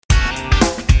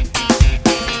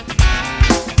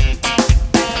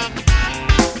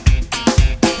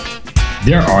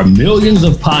There are millions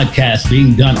of podcasts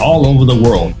being done all over the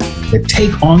world that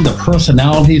take on the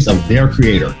personalities of their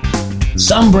creator.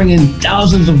 Some bring in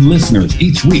thousands of listeners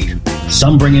each week.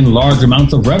 Some bring in large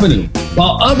amounts of revenue,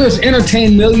 while others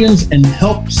entertain millions and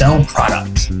help sell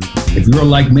products. If you're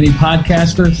like many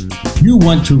podcasters, you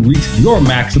want to reach your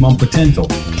maximum potential.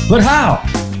 But how?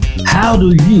 How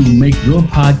do you make your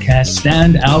podcast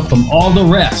stand out from all the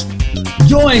rest?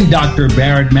 Join Dr.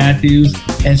 Barrett Matthews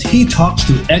as he talks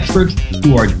to experts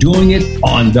who are doing it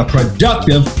on The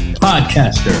Productive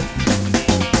Podcaster.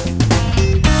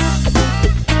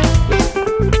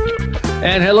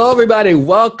 And hello, everybody.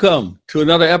 Welcome to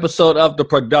another episode of The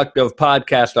Productive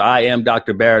Podcaster. I am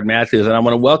Dr. Barrett Matthews, and I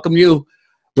want to welcome you.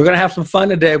 We're going to have some fun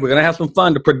today. We're going to have some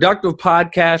fun. The Productive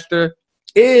Podcaster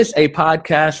is a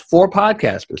podcast for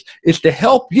podcasters. It's to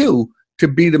help you to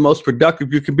be the most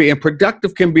productive you can be. And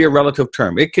productive can be a relative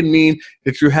term. It can mean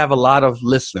that you have a lot of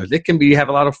listeners. It can be you have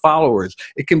a lot of followers.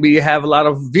 It can be you have a lot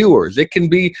of viewers. It can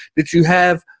be that you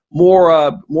have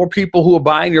more people who are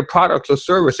buying your products or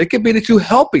service. It could be that you're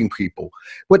helping people.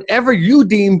 Whatever you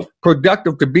deem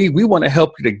productive to be, we want to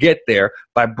help you to get there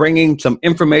by bringing some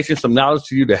information, some knowledge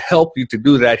to you to help you to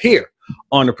do that here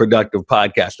on the Productive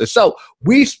Podcaster. So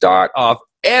we start off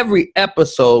every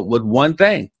episode with one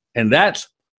thing, and that's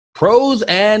pros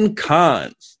and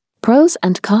cons. Pros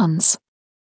and cons.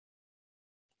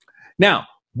 Now,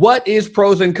 what is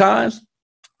pros and cons?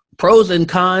 Pros and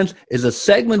cons is a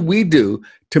segment we do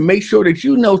to make sure that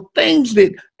you know things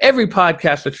that every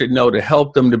podcaster should know to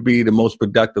help them to be the most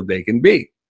productive they can be.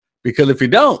 Because if you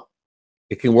don't,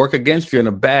 it can work against you in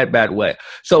a bad, bad way.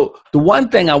 So the one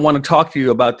thing I want to talk to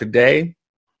you about today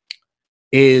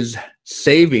is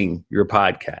saving your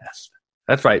podcast.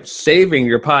 That's right, saving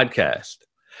your podcast.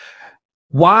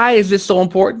 Why is this so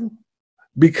important?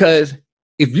 Because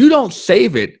if you don't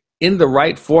save it in the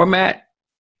right format,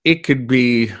 it could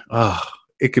be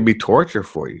torture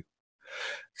for you.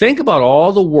 Think about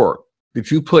all the work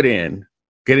that you put in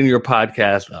getting your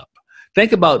podcast up.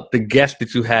 Think about the guests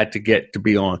that you had to get to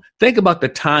be on. Think about the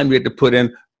time you had to put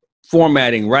in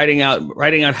formatting, writing out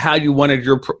how you wanted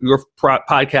your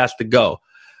podcast to go.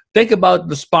 Think about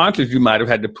the sponsors you might have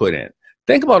had to put in.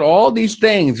 Think about all these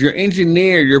things, your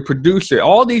engineer, your producer,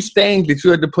 all these things that you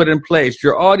had to put in place,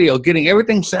 your audio, getting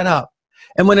everything set up.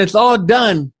 And when it's all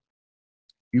done,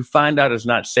 you find out it's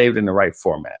not saved in the right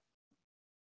format.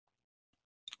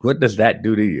 What does that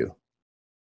do to you?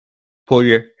 Pull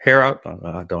your hair out?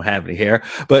 I don't have any hair,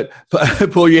 but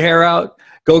pull your hair out,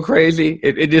 go crazy.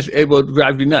 It will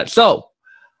drive you nuts. So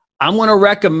I'm going to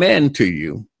recommend to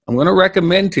you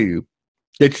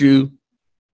that you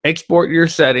export your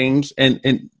settings and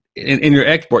in your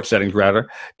export settings, rather,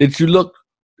 that you look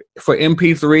for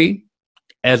MP3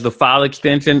 as the file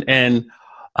extension and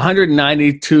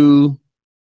 192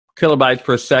 kilobytes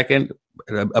per second,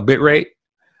 a bit rate.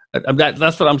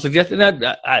 That's what I'm suggesting.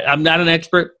 I'm not an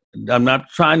expert. I'm not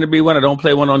trying to be one. I don't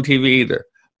play one on TV either.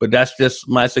 But that's just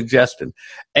my suggestion.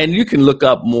 And you can look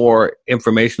up more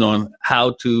information on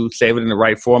how to save it in the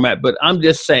right format. But I'm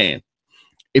just saying,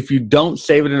 if you don't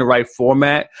save it in the right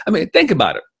format, think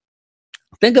about it.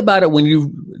 Think about it when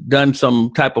you've done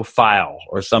some type of file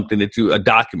or something a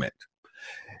document,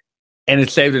 and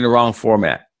it's saved in the wrong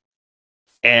format.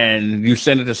 And you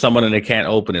send it to someone and they can't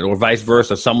open it, or vice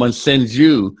versa. Someone sends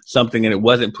you something and it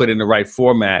wasn't put in the right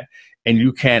format and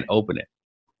you can't open it.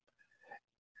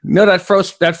 You know that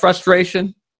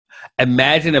frustration?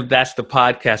 Imagine if that's the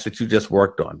podcast that you just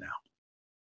worked on now.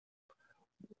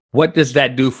 What does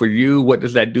that do for you? What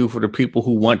does that do for the people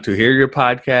who want to hear your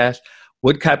podcast?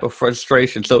 What type of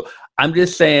frustration? So I'm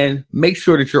just saying, make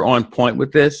sure that you're on point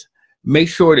with this. Make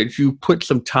sure that you put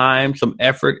some time, some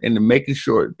effort into making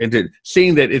sure, into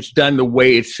seeing that it's done the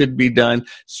way it should be done,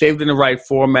 saved in the right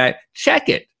format. Check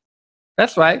it.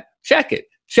 That's right. Check it.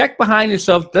 Check behind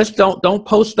yourself. Just don't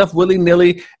post stuff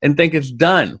willy-nilly and think it's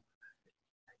done.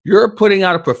 You're putting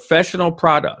out a professional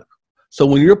product. So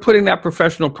when you're putting that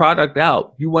professional product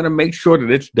out, you want to make sure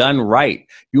that it's done right.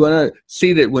 You want to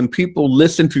see that when people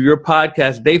listen to your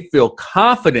podcast, they feel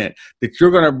confident that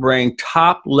you're going to bring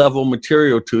top level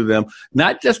material to them,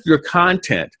 not just your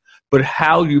content, but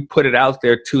how you put it out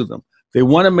there to them. They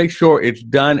want to make sure it's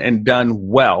done and done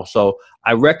well. So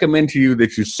I recommend to you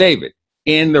that you save it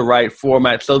in the right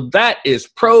format. So that is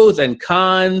pros and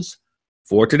cons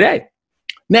for today.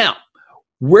 Now,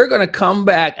 we're going to come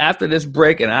back after this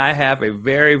break, and I have a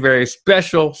very, very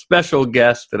special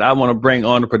guest that I want to bring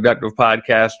on the Productive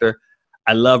Podcaster.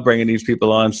 I love bringing these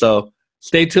people on, so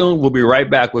stay tuned. We'll be right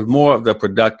back with more of the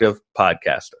Productive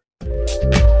Podcaster.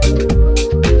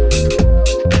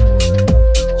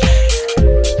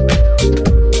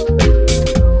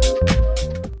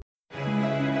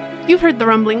 You've heard the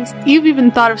rumblings. You've even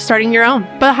thought of starting your own.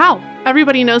 But how?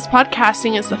 Everybody knows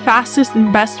podcasting is the fastest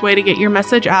and best way to get your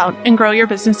message out and grow your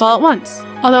business all at once.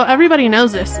 Although everybody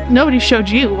knows this, nobody showed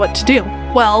you what to do.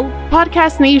 Well,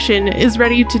 Podcast Nation is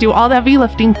ready to do all the heavy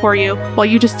lifting for you while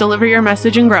you just deliver your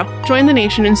message and grow. Join the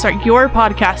nation and start your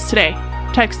podcast today.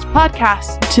 Text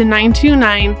podcast to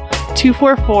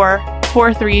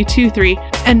 929-244-4323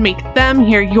 and make them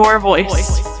hear your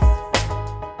voice.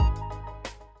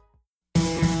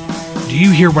 Do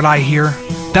you hear what I hear?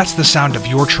 That's the sound of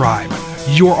your tribe,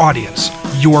 your audience,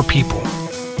 your people.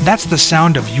 That's the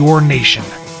sound of your nation.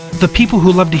 The people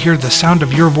who love to hear the sound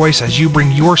of your voice as you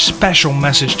bring your special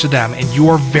message to them in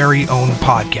your very own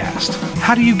podcast.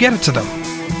 How do you get it to them?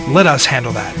 Let us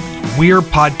handle that. We're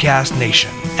Podcast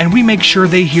Nation, and we make sure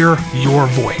they hear your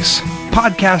voice.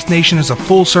 Podcast Nation is a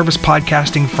full-service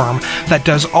podcasting firm that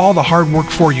does all the hard work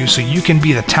for you so you can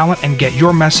be the talent and get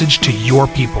your message to your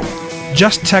people.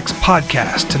 Just text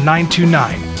podcast to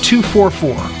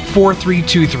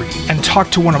 929-244-4323 and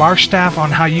talk to one of our staff on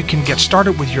how you can get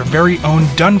started with your very own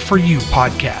done-for-you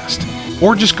podcast.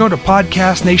 Or just go to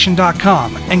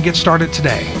podcastnation.com and get started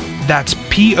today. That's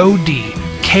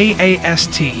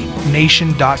PODCAST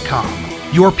nation.com.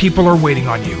 Your people are waiting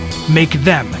on you. Make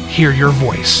them hear your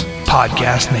voice.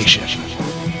 Podcast Nation.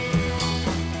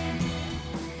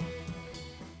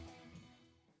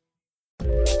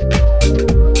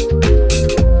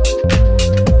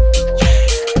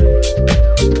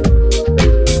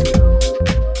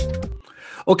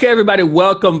 Okay, everybody,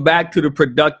 welcome back to the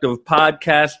Productive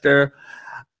Podcaster.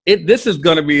 This is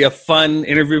going to be a fun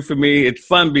interview for me. It's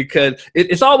fun because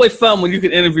it's always fun when you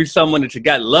can interview someone that you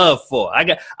got love for. I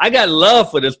got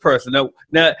love for this person. Now,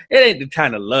 it ain't the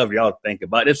kind of love y'all think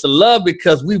about. It's a love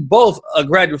because we both are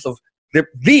graduates of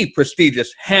the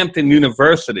prestigious Hampton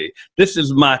University. This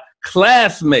is my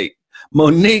classmate,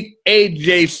 Monique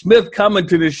A.J. Smith, coming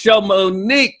to the show.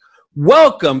 Monique,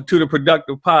 welcome to the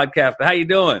Productive Podcaster. How you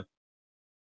doing?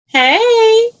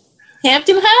 Hey,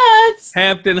 Hampton Hugs.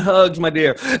 Hampton Hugs, my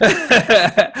dear.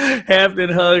 Hampton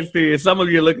Hugs to you. Some of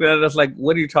you are looking at us like,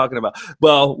 what are you talking about?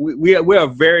 Well, we're a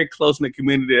very close-knit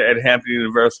community at Hampton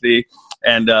University.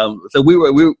 And so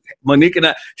we Monique and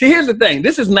I. See, here's the thing.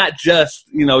 This is not just,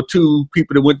 two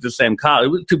people that went to the same college.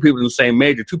 We're two people in the same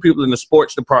major, two people in the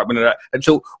sports department. And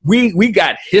so we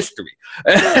got history.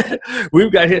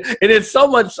 We've got history. And it's so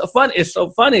much fun. It's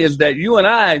so funny is that you and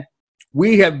I,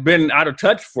 we have been out of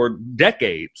touch for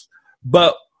decades,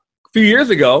 but a few years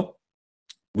ago,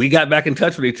 we got back in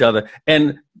touch with each other,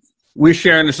 and we're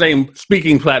sharing the same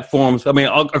speaking platforms. I mean,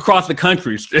 across the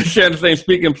country, sharing the same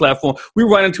speaking platform. We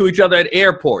run into each other at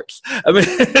airports. I mean,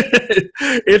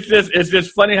 it's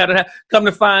just funny how to come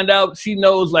to find out she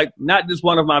knows, like, not just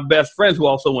one of my best friends who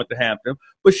also went to Hampton,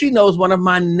 but she knows one of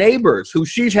my neighbors who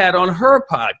she's had on her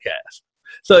podcast.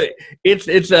 So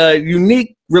it's a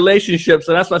unique relationship.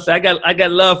 So that's why I say I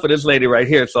got love for this lady right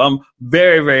here. So I'm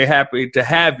very, very happy to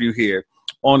have you here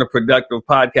on the Productive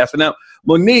Podcast. And now,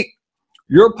 Monique,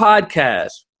 your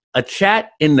podcast, A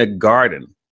Chat in the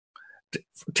Garden.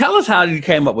 Tell us how you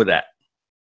came up with that.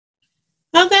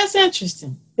 Oh, that's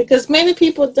interesting because many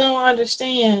people don't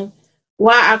understand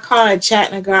why I call it Chat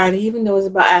in the Garden, even though it's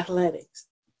about athletics.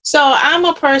 So I'm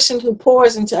a person who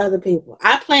pours into other people.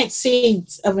 I plant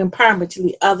seeds of empowerment to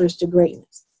lead others to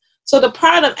greatness. So the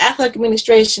part of athletic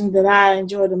administration that I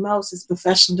enjoy the most is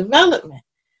professional development.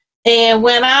 And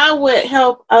when I would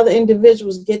help other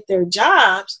individuals get their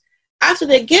jobs, after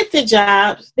they get the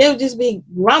jobs, they would just be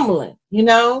grumbling,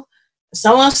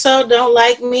 so-and-so don't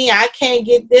like me. I can't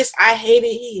get this. I hate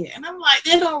it here. And I'm like,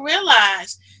 they don't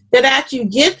realize that after you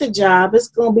get the job, it's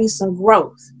going to be some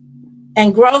growth.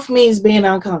 And growth means being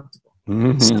uncomfortable.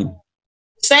 Mm-hmm. So,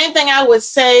 same thing I would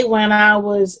say when I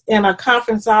was in a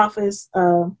conference office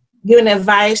giving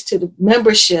advice to the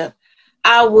membership.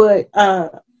 I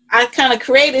kind of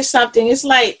created something. It's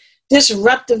like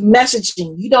disruptive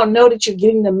messaging. You don't know that you're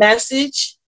getting the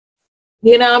message,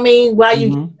 while you're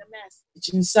getting the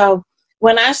message. And so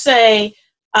when I say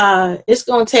it's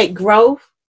going to take growth,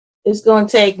 it's going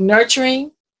to take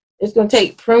nurturing, it's going to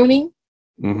take pruning,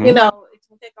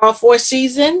 take all 4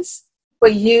 seasons for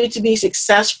you to be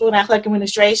successful in athletic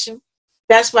administration.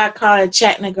 That's why I call it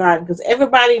Chat in the Garden, because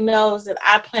everybody knows that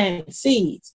I plant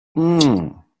seeds.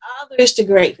 Others to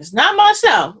greatness. Not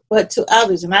myself, but to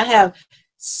others. And I have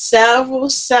several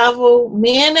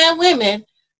men and women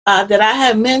that I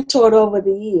have mentored over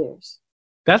the years.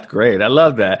 That's great. I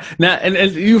love that. Now,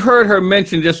 and you heard her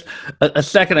mention just a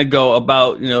second ago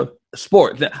about,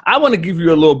 sports. I want to give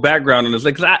you a little background on this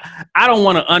because I don't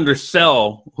want to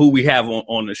undersell who we have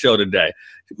on the show today.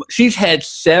 She's had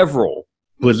several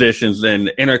positions in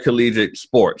intercollegiate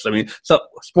sports. I mean, so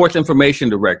sports information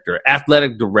director,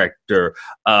 athletic director,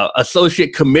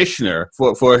 associate commissioner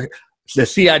for the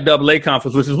CIAA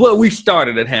conference, which is what we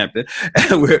started at Hampton.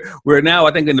 And we're now,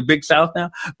 I think, in the Big South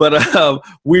now. But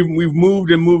we've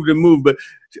moved and moved and moved. But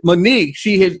Monique,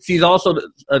 she's also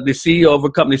the CEO of a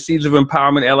company, Seeds of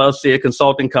Empowerment LLC, a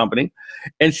consulting company,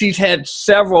 and she's had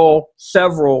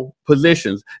several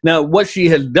positions. Now, what she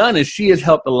has done is she has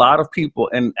helped a lot of people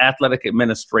in athletic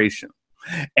administration,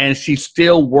 and she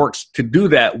still works to do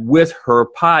that with her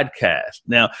podcast.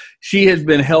 Now, she has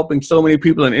been helping so many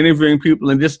people and interviewing people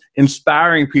and just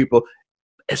inspiring people,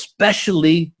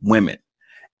 especially women.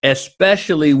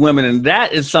 And that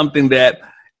is something that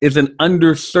is an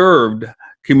underserved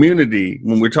community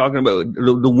when we're talking about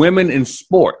the women in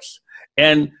sports.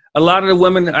 And a lot of the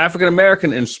women are African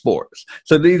American in sports.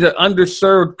 So these are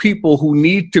underserved people who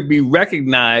need to be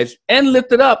recognized and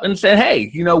lifted up and say,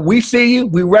 hey, we see you,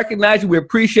 we recognize you, we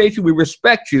appreciate you, we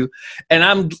respect you. And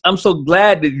I'm so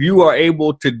glad that you are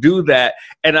able to do that.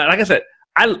 And like I said,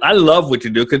 I love what you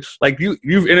do, because like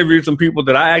you've interviewed some people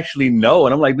that I actually know,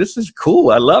 and I'm like, this is cool.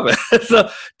 I love it.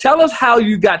 So tell us how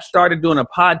you got started doing a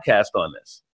podcast on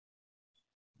this.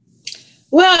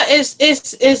 Well,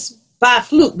 it's by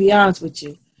fluke, be honest with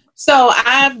you. So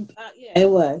it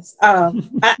was.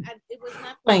 It was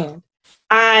not planned.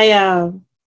 I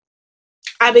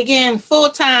began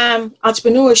full-time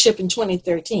entrepreneurship in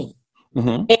 2013,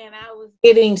 and I was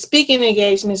getting speaking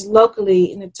engagements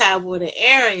locally in the Tidewater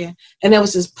area, and there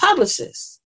was this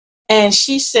publicist, and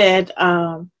she said,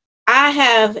 "I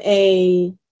have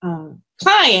a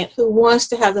client who wants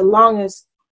to have the longest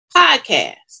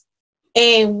podcast.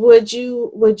 And would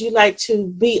you like to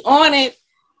be on it,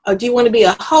 or do you want to be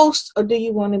a host, or do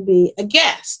you want to be a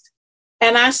guest?"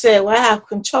 And I said, well, I have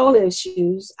control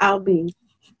issues. I'll be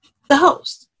the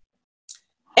host.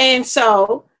 And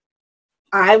so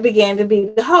I began to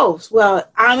be the host. Well,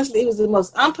 honestly, it was the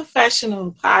most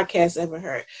unprofessional podcast I ever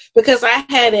heard, because I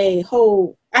had a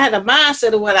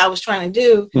mindset of what I was trying to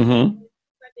do,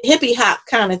 hippie hop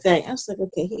kind of thing. I was like,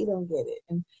 okay, he don't get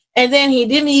it. And then he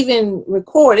didn't even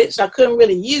record it, so I couldn't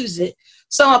really use it.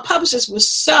 So my publicist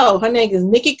was her name is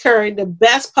Nikki Curry, the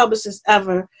best publicist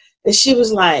ever. And she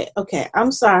was like, okay,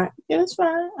 I'm sorry. Yeah, that's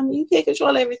fine. I mean, you can't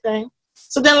control everything.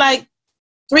 So then like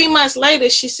 3 months later,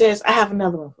 she says, I have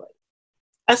another one for you.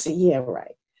 I said, yeah,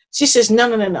 right. She says,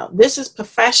 no. This is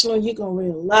professional. You're going to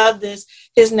really love this.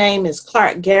 His name is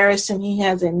Clark Garrison. He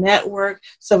has a network,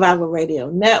 Survival Radio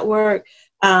Network.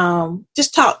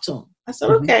 Just talk to him. I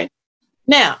said, okay.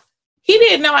 Now, he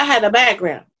didn't know I had a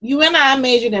background. You and I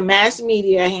majored in mass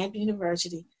media at Hampton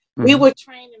University. We were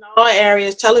trained in all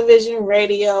areas: television,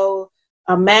 radio,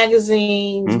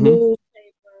 magazines,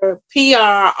 newspaper,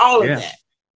 PR, all of that.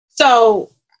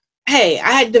 So, hey,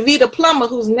 I had Davita Plummer,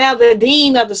 who's now the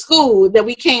dean of the school that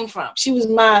we came from. She was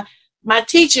my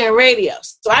teacher in radio.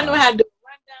 So I knew how to do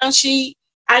a rundown sheet.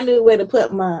 I knew where to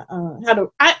put my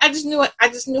I just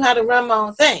knew how to run my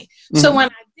own thing. So when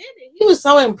I did it, he was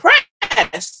so impressed.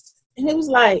 And he was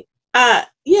like,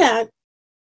 yeah,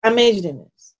 I majored in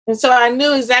this. And so I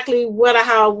knew exactly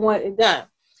how I wanted it done.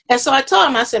 And so I told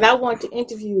him, I said, I want to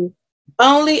interview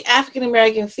only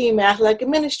African-American female athletic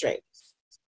administrators.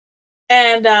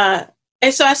 And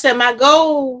so I said, my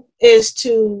goal is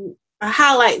to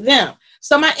highlight them.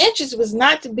 So my interest was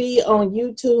not to be on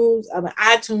YouTube,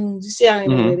 iTunes. You see, I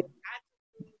don't even really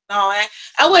no,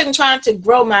 I wasn't trying to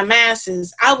grow my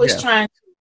masses. I was trying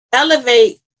to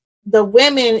elevate the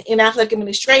women in athletic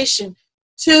administration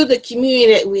to the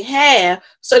community that we have,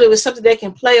 so there was something they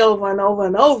can play over and over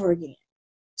and over again.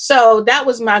 So that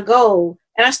was my goal.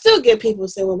 And I still get people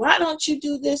say, well, why don't you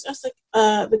do this? I was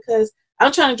like, because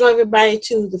I'm trying to draw everybody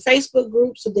to the Facebook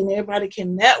group so then everybody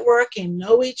can network and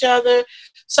know each other.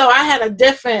 So I had a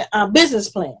different business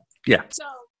plan. Yeah. So,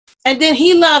 and then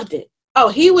he loved it. Oh,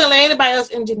 he wouldn't let anybody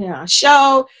else engineer our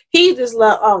show. He just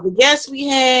loved all the guests we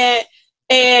had.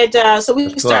 And so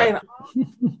we started,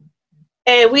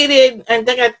 and we did, and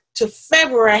then got to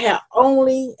February, I had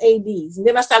only ADs. And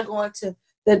then I started going to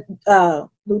the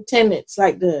lieutenants,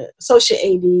 like the associate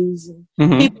ADs and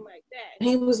people like that. And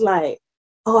he was like,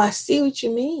 oh, I see what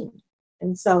you mean.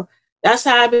 And so that's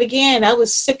how I began. That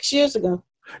was 6 years ago.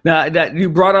 Now, that you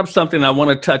brought up something I want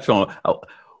to touch on.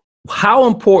 How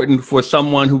important for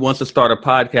someone who wants to start a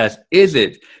podcast is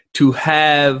it to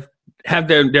have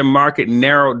their market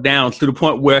narrowed down to the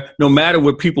point where no matter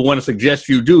what people want to suggest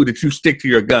you do, that you stick to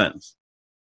your guns?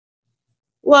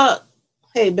 Well,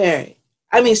 hey, Barry,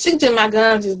 I mean, sticking to my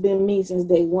guns has been me since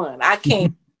day one. I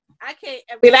can't, I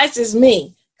mean, that's just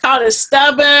me. Call it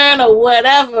stubborn or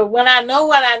whatever. When I know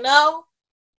what I know,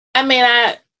 I mean,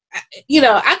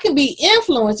 I can be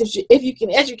influenced if you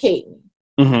can educate me.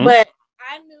 Mm-hmm. But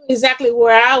I knew exactly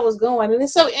where I was going. And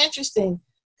it's so interesting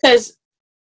because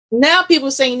now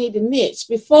people say you need to niche.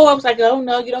 Before I was like, oh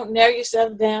no, you don't narrow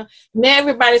yourself down. Now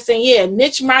everybody's saying, yeah,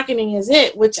 niche marketing is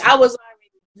it, which I was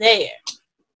already there.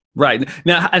 Right.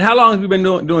 Now, and how long have you been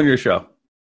doing your show?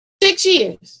 6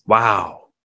 years. Wow.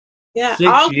 Yeah.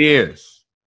 6 years.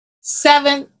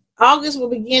 August will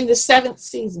begin the 7th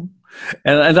season.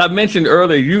 And as I mentioned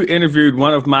earlier, you interviewed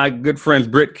one of my good friends,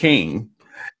 Britt King.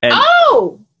 And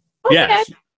okay.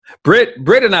 Yes.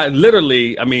 Britt and I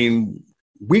literally, I mean,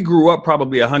 we grew up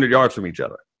probably 100 yards from each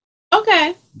other.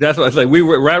 Okay. That's what I say. We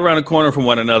were right around the corner from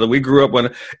one another. We grew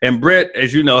up and Britt,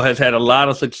 as you know, has had a lot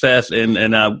of success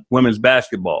in women's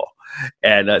basketball.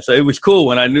 And so it was cool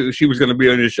when I knew she was going to be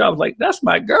on the show. I was like, that's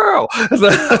my girl.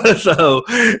 So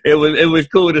it was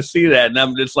cool to see that. And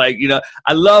I'm just like,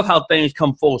 I love how things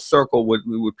come full circle with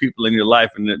people in your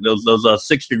life. And those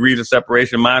 6 degrees of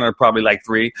separation. Mine are probably like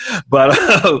 3. But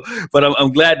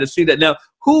I'm glad to see that. Now,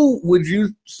 who would you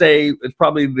say is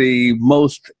probably the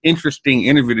most interesting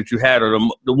interview that you had, or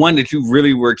the one that you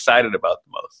really were excited about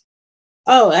the most?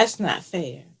 Oh, that's not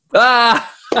fair.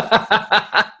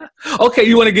 Okay,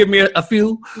 you want to give me a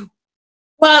few?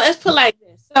 Well, let's put it like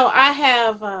this. So I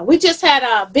have, we just had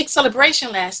a big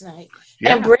celebration last night.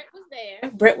 Yeah. And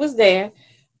Britt was there.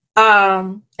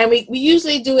 And we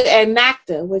usually do it at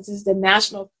NACTA, which is the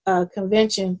National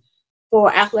Convention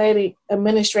for Athletic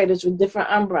Administrators with different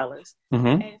umbrellas. Mm-hmm.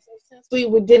 And so since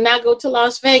we did not go to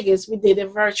Las Vegas, we did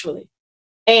it virtually.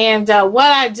 And what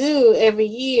I do every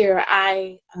year,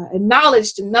 I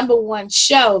acknowledge the number one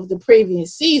show of the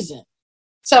previous season.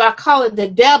 So I call it the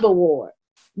Deb Award,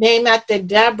 named after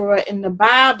Deborah in the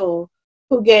Bible,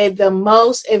 who gave the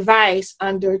most advice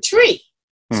under a tree.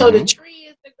 Mm-hmm. So the tree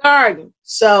is the garden.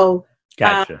 So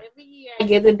gotcha. Every year I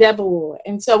get the Deb Award.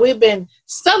 And so we've been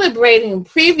celebrating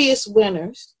previous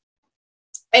winners.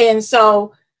 And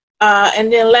so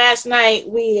and then last night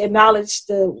we acknowledged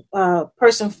the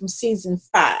person from season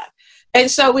 5. And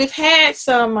so we've had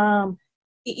some,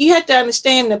 you have to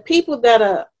understand the people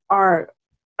that are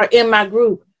in my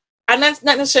group are not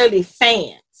necessarily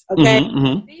fans, okay? Mm-hmm,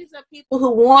 mm-hmm. These are people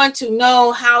who want to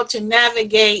know how to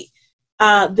navigate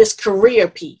this career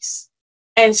piece.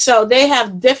 And so they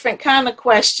have different kind of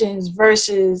questions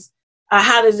versus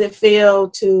how does it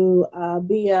feel to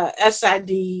be a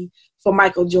SID for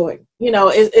Michael Jordan?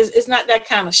 It's not that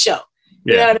kind of show.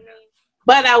 Yeah. You know what I mean?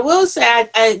 But I will say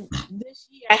this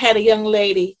year I had a young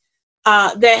lady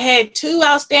that had 2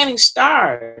 outstanding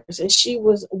stars that she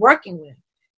was working with.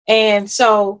 And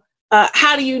so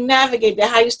how do you navigate that?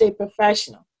 How you stay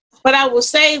professional? But I will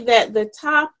say that the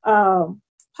top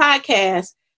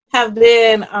podcasts have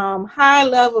been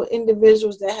high-level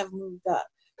individuals that have moved up.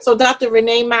 So Dr.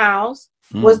 Renee Miles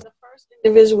was the first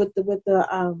individual with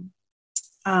the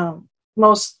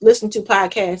most listened to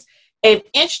podcast. And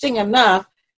interesting enough,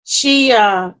 she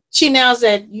now is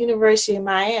at University of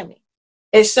Miami.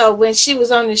 And so when she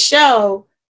was on the show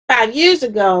 5 years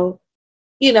ago,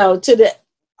 to the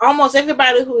almost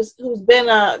everybody who's been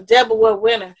a Deb Award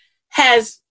winner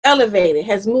has elevated,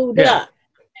 has moved up.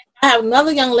 I have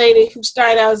another young lady who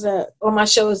started out on my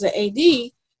show as an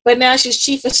AD, but now she's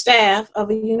chief of staff of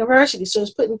a university. So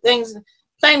it's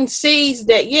planting seeds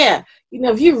that,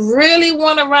 if you really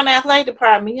want to run an athletic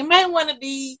department, you might want to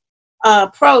be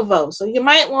provost, or you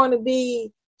might want to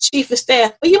be chief of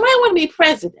staff, or you might want to be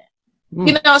president. So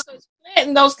it's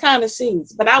planting those kind of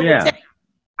seeds. But I will tell you,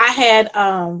 I had,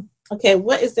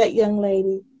 what is that young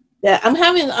lady that I'm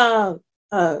having, oh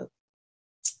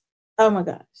my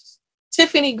gosh,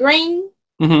 Tiffany Green.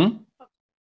 Mm-hmm.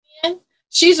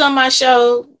 She's on my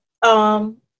show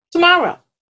tomorrow.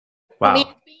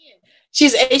 Wow.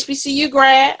 She's an HBCU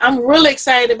grad. I'm really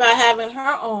excited about having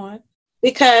her on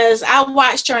because I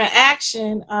watched her in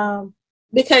action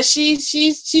because she's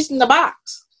in the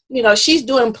box. She's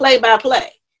doing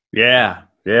play-by-play. Yeah.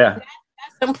 That's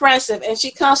impressive. And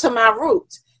she comes from my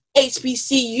roots,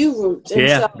 HBCU roots. And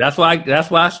so, that's why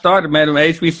I started, Madam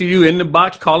HBCU, in the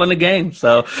box calling the game.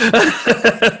 So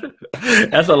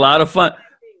that's a lot of fun.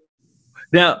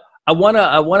 Now, I wanna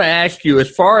ask you,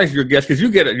 as far as your guests, because you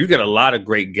get a lot of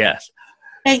great guests.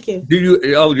 Thank you.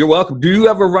 You're welcome. Do you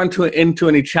ever run into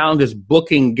any challenges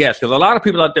booking guests? Because a lot of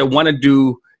people out there want to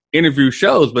do interview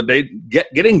shows, but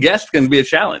getting guests can be a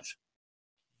challenge.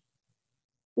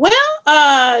 Well,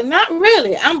 not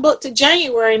really. I'm booked to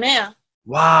January now.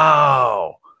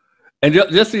 Wow. And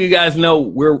just so you guys know,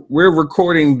 we're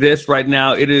recording this right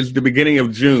now. It is the beginning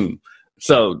of June.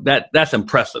 So that's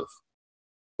impressive.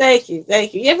 Thank you.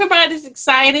 Everybody's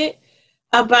excited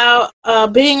about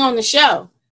being on the show.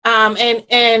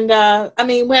 I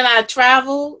mean, when I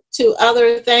travel to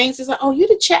other things, it's like, oh, you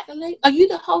the chat lady? Are you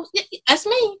the host? Yeah, that's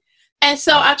me. And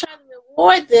so I try to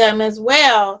reward them as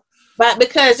well. But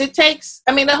because it takes,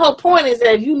 I mean, the whole point is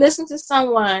that if you listen to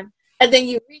someone and then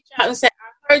you reach out and say,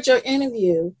 I heard your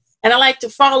interview and I like to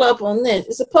follow up on this.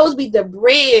 It's supposed to be the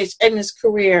bridge in this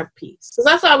career piece. Because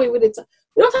that's why we really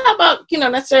we don't talk about,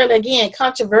 necessarily, again,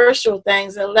 controversial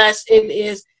things unless it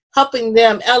is helping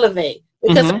them elevate.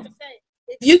 Because like I say,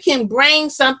 if you can bring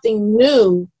something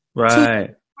new to the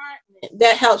department,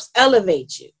 that helps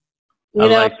elevate you. You know?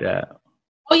 Like that.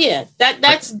 Oh, yeah. That's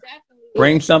definitely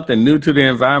bring something new to the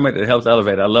environment that helps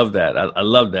elevate. I love that. I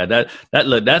love that.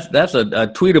 That's a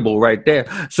tweetable right there.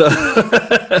 So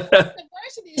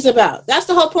diversity is about. That's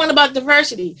the whole point about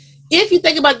diversity. If you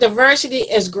think about diversity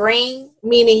as green,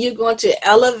 meaning you're going to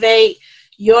elevate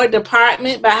your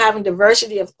department by having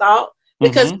diversity of thought,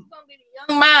 because we're going to be the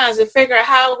young minds and figure out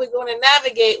how we're going to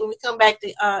navigate when we come back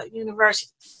to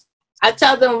university. I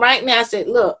tell them right now, I said,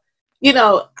 look,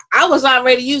 I was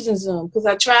already using Zoom because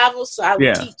I travel, so I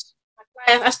would teach.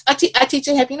 I teach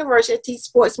at Hep University. I teach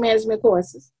sports management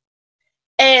courses,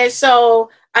 and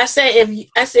so I said,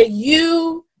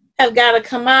 you have got to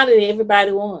come out of it.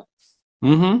 Everybody wants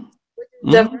diversity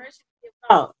of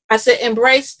thought. I said,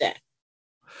 embrace that.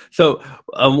 So,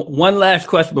 one last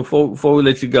question before we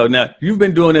let you go. Now, you've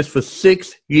been doing this for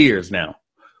 6 years now.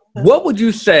 What would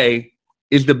you say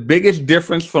is the biggest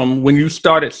difference from when you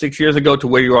started 6 years ago to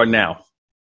where you are now?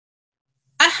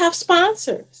 I have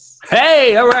sponsors.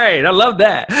 Hey, all right. I love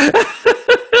that.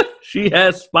 She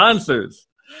has sponsors.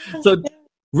 So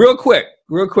real quick,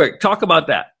 talk about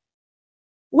that.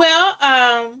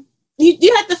 Well,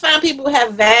 you have to find people who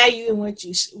have value in what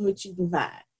you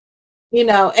provide,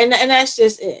 and that's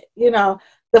just it. The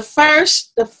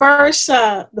first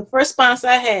sponsor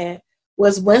I had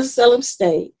was Winston-Salem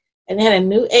State, and they had a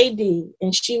new AD,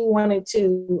 and she wanted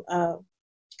to,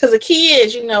 because the key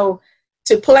is,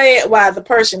 to play it while the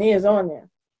person is on there.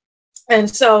 And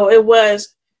so it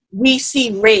was, we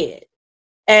see red.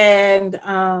 And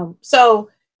so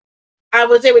I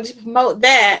was able to promote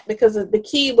that because the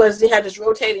key was they had this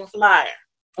rotating flyer.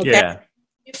 Okay. Yeah.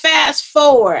 Fast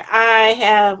forward, I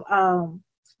have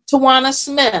Tawana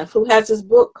Smith, who has this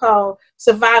book called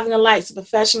Surviving the Lights, a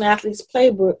professional athlete's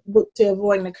playbook to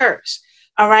avoiding the curse.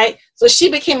 All right. So she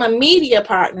became a media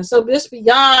partner. So this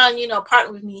beyond,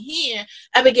 partner with me here,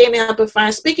 I began to help her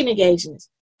find speaking engagements.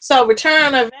 So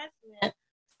return on investment,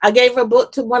 I gave her a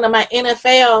book to one of my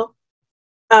NFL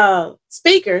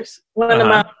speakers, one of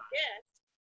my guests.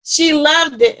 She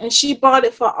loved it, and she bought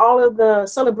it for all of the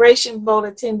Celebration Bowl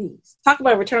attendees. Talk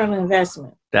about return on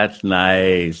investment. That's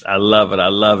nice. I love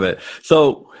it.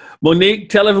 So, Monique,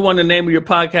 tell everyone the name of your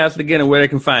podcast again and where they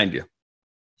can find you.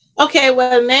 Okay,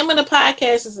 well, the name of the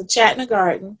podcast is A Chat in the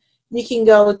Garden. You can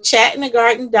go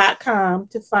chatinthegarden.com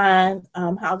to find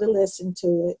how to listen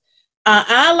to it.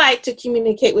 I like to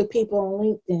communicate with people on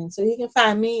LinkedIn, so you can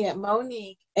find me at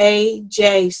Monique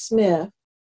A.J. Smith.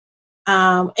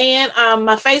 And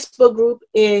my Facebook group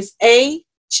is A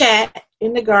Chat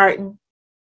in the Garden.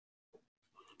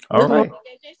 All right.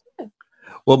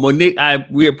 Well, Monique,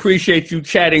 we appreciate you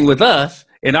chatting with us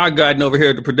in our garden over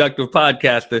here at the Productive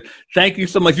Podcaster. Thank you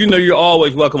so much. You're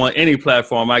always welcome on any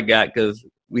platform I got because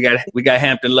we got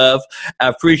Hampton Love. I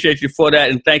appreciate you for that,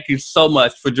 and thank you so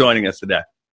much for joining us today.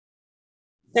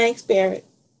 Thanks, Barrett.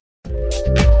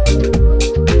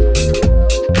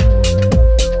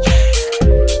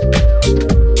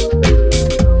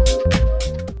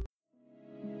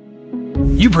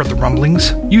 You've heard the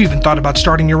rumblings. You even thought about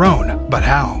starting your own. But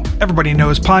how? Everybody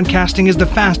knows podcasting is the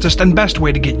fastest and best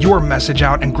way to get your message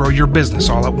out and grow your business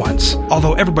all at once.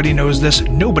 Although everybody knows this,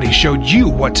 nobody showed you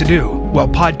what to do. Well,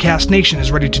 Podcast Nation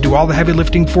is ready to do all the heavy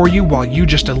lifting for you while you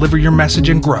just deliver your message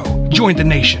and grow. Join the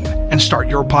nation and start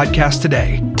your podcast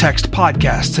today. Text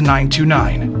podcast to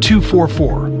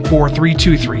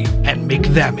 929-244-4323 and make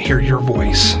them hear your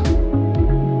voice.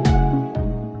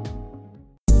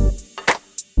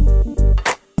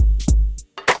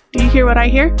 Do you hear what I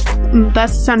hear?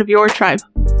 That's the sound of your tribe,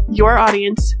 your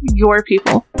audience, your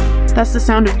people. That's the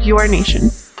sound of your nation.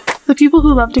 The people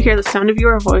who love to hear the sound of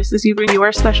your voice as you bring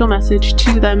your special message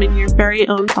to them in your very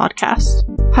own podcast.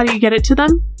 How do you get it to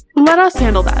them? Let us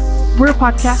handle that. We're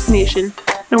Podcast Nation,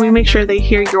 and we make sure they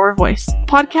hear your voice.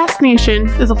 Podcast Nation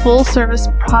is a full-service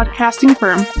podcasting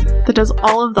firm that does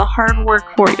all of the hard work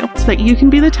for you so that you can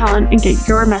be the talent and get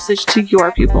your message to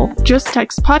your people. Just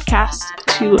text podcast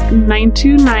to to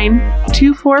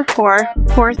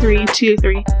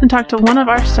 929-244-4323 and talk to one of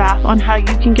our staff on how you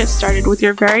can get started with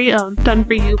your very own Done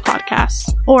For You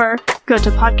podcast. Or go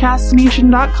to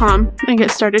podcastnation.com and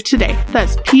get started today.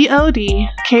 That's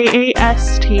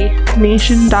PODCAST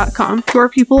nation.com. Your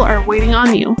people are waiting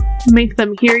on you. Make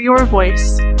them hear your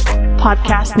voice.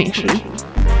 Podcast Nation.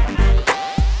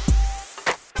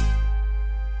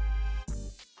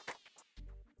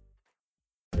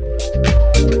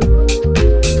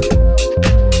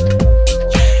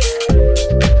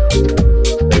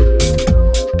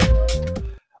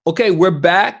 Okay, we're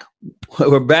back.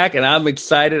 We're back, and I'm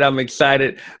excited. I'm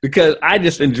excited because I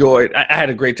just enjoyed. I had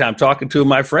a great time talking to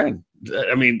my friend.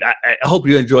 I mean, I hope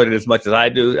you enjoyed it as much as I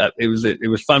do. It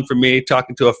was fun for me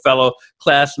talking to a fellow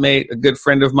classmate, a good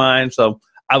friend of mine. So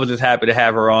I was just happy to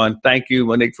have her on. Thank you,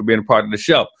 Monique, for being a part of the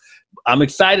show. I'm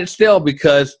excited still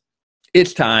because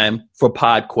it's time for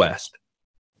PodQuest.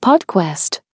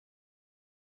 PodQuest.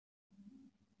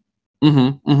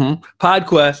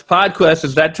 PodQuest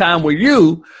is that time where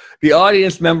you, the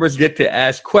audience members, get to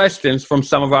ask questions from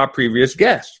some of our previous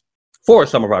guests. For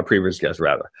some of our previous guests,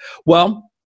 rather. Well,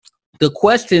 the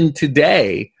question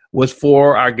today was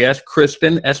for our guest,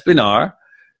 Kristen Espinar.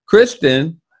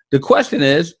 Kristen, the question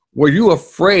is, were you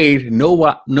afraid no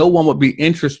one would be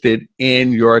interested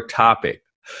in your topic?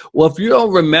 Well, if you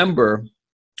don't remember,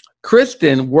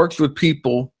 Kristen works with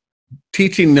people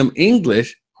teaching them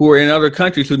English who are in other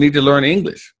countries who need to learn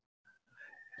English.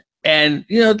 And,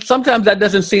 you know, sometimes that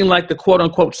doesn't seem like the quote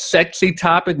unquote sexy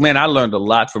topic. Man, I learned a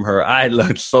lot from her. I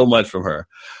learned so much from her.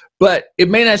 But it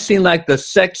may not seem like the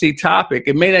sexy topic.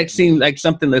 It may not seem like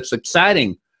something that's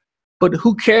exciting. But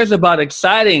who cares about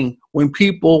exciting when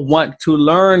people want to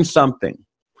learn something?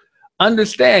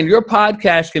 Understand, your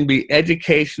podcast can be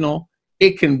educational.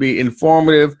 It can be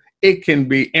informative. It can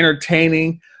be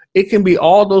entertaining. It can be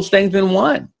all those things in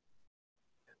one.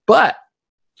 But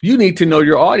you need to know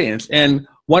your audience. And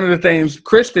one of the things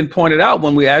Kristen pointed out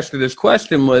when we asked her this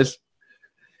question was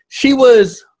she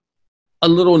was a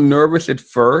little nervous at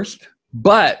first,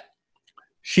 but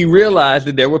she realized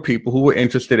that there were people who were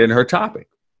interested in her topic.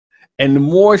 And the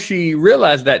more she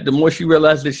realized that, the more she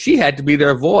realized that she had to be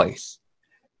their voice.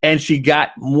 And she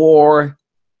got more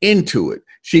into it.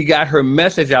 She got her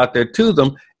message out there to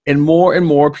them, and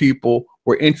more people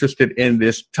were interested in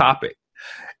this topic.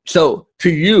 So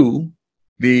to you,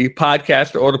 the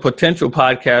podcaster or the potential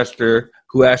podcaster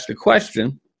who asked the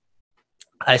question,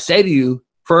 I say to you,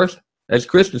 first, as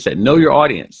Kristen said, know your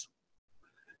audience.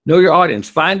 Know your audience.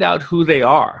 Find out who they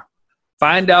are.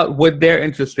 Find out what they're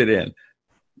interested in.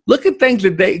 Look at things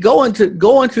that they go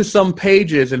into some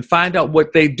pages and find out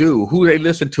what they do, who they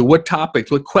listen to, what topics,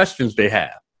 what questions they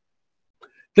have.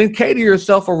 Then cater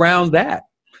yourself around that.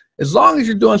 As long as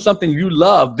you're doing something you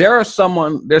love, there's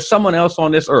someone else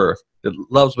on this earth that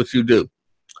loves what you do.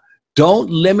 Don't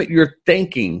limit your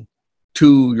thinking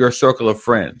to your circle of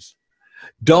friends.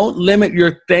 Don't limit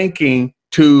your thinking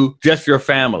to just your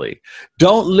family.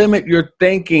 Don't limit your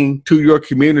thinking to your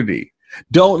community.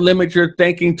 Don't limit your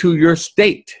thinking to your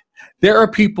state. There are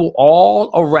people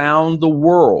all around the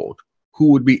world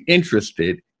who would be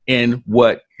interested in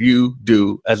what you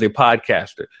do as a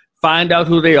podcaster. Find out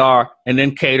who they are and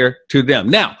then cater to them.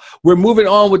 Now, we're moving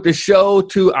on with the show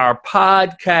to our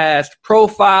podcast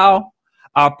profile.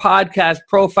 Our podcast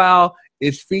profile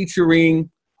is featuring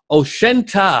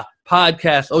Oshenta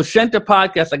Podcast. Oshenta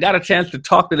Podcast. I got a chance to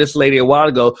talk to this lady a while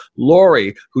ago,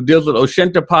 Lori, who deals with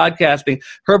Oshenta Podcasting.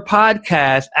 Her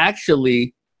podcast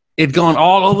actually is gone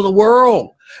all over the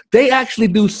world. They actually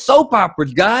do soap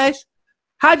operas, guys.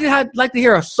 How'd you like to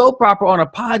hear a soap opera on a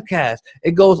podcast?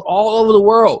 It goes all over the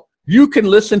world. You can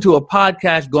listen to a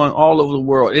podcast going all over the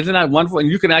world. Isn't that wonderful? And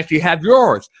you can actually have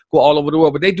yours go all over the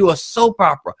world. But they do a soap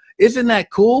opera. Isn't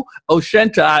that cool?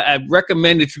 Oshenta, I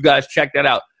recommend that you guys check that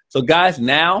out. So, guys,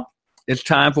 now it's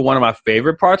time for one of my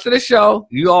favorite parts of the show.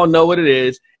 You all know what it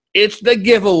is. It's the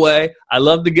giveaway. I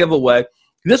love the giveaway.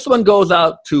 This one goes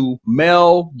out to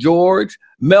Mel George.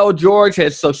 Mel George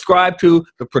has subscribed to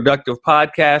The Productive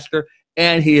Podcaster,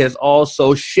 and he has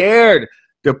also shared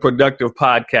The Productive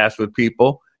Podcast with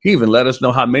people. He even let us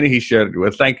know how many he shared it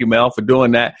with. Thank you, Mel, for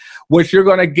doing that. What you're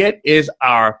going to get is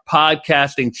our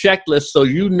podcasting checklist, so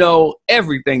you know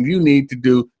everything you need to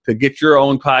do to get your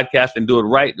own podcast and do it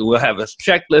right. We'll have a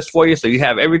checklist for you, so you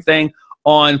have everything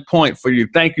on point for you.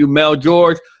 Thank you, Mel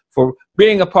George, for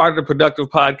being a part of the Productive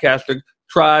Podcaster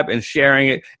tribe and sharing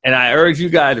it. And I urge you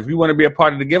guys, if you want to be a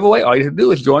part of the giveaway, all you have to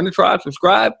do is join the tribe,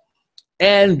 subscribe,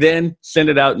 and then send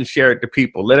it out and share it to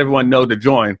people. Let everyone know to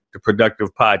join the Productive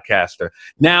Podcaster.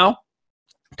 Now,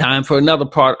 time for another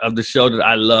part of the show that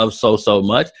I love so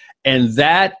much, And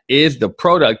that is the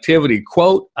productivity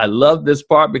quote. I love this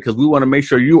part because we want to make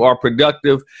sure you are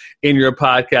productive in your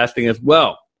podcasting as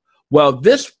well. Well,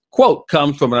 this quote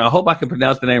comes from, and I hope I can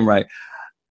pronounce the name right,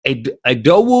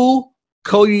 Adowu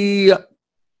Koyenekan.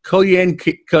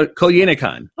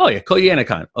 Oh, yeah,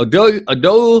 Koyenekan.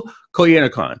 Adowu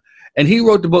Koyenekan. And he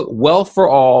wrote the book, Wealth for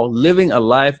All, Living a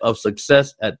Life of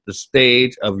Success at the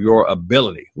Stage of Your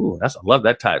Ability. Ooh, I love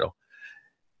that title.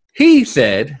 He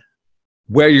said,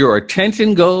 where your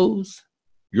attention goes,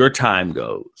 your time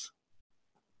goes.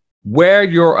 Where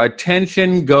your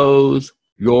attention goes,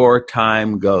 your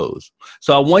time goes.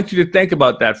 So I want you to think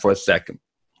about that for a second.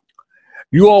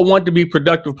 You all want to be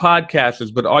productive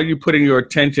podcasters, but are you putting your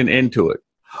attention into it?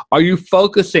 Are you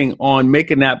focusing on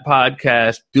making that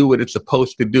podcast do what it's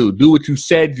supposed to do what you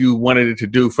said you wanted it to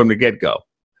do from the get-go?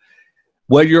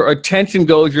 Where your attention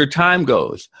goes, your time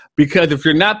goes. Because if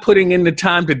you're not putting in the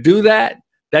time to do that,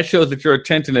 that shows that your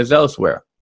attention is elsewhere.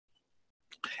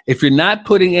 If you're not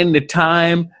putting in the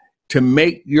time to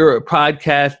make your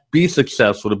podcast be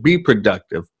successful, to be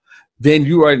productive, then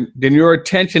your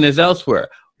attention is elsewhere.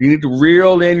 You need to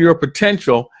reel in your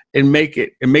potential and make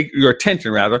your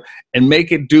attention and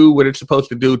make it do what it's supposed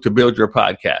to do to build your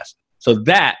podcast. So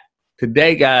that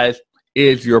today, guys,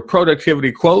 is your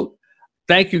productivity quote.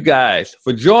 Thank you guys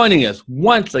for joining us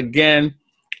once again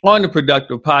on the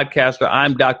Productive Podcaster.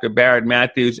 I'm Dr. Barrett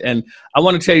Matthews, and I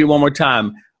want to tell you one more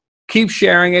time, keep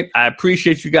sharing it. I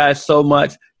appreciate you guys so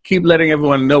much. Keep letting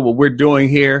everyone know what we're doing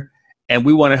here, and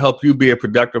we want to help you be a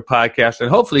productive podcaster and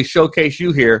hopefully showcase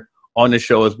you here on the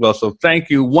show as well. So thank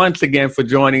you once again for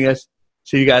joining us.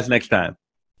 See you guys next time.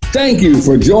 Thank you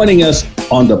for joining us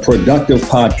on the Productive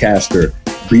Podcaster.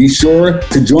 Be sure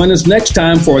to join us next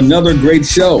time for another great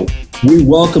show. We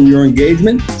welcome your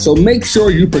engagement, so make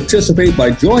sure you participate by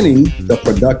joining the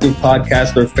Productive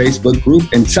Podcaster Facebook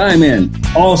group and chime in.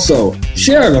 Also,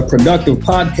 share the Productive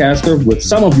Podcaster with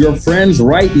some of your friends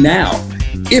right now.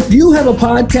 If you have a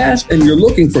podcast and you're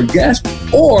looking for guests,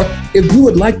 or if you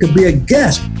would like to be a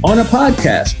guest on a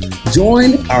podcast,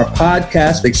 join our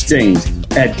podcast exchange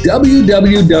at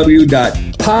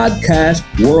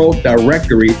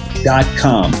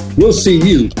www.podcastworlddirectory.com. We'll see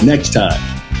you next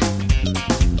time.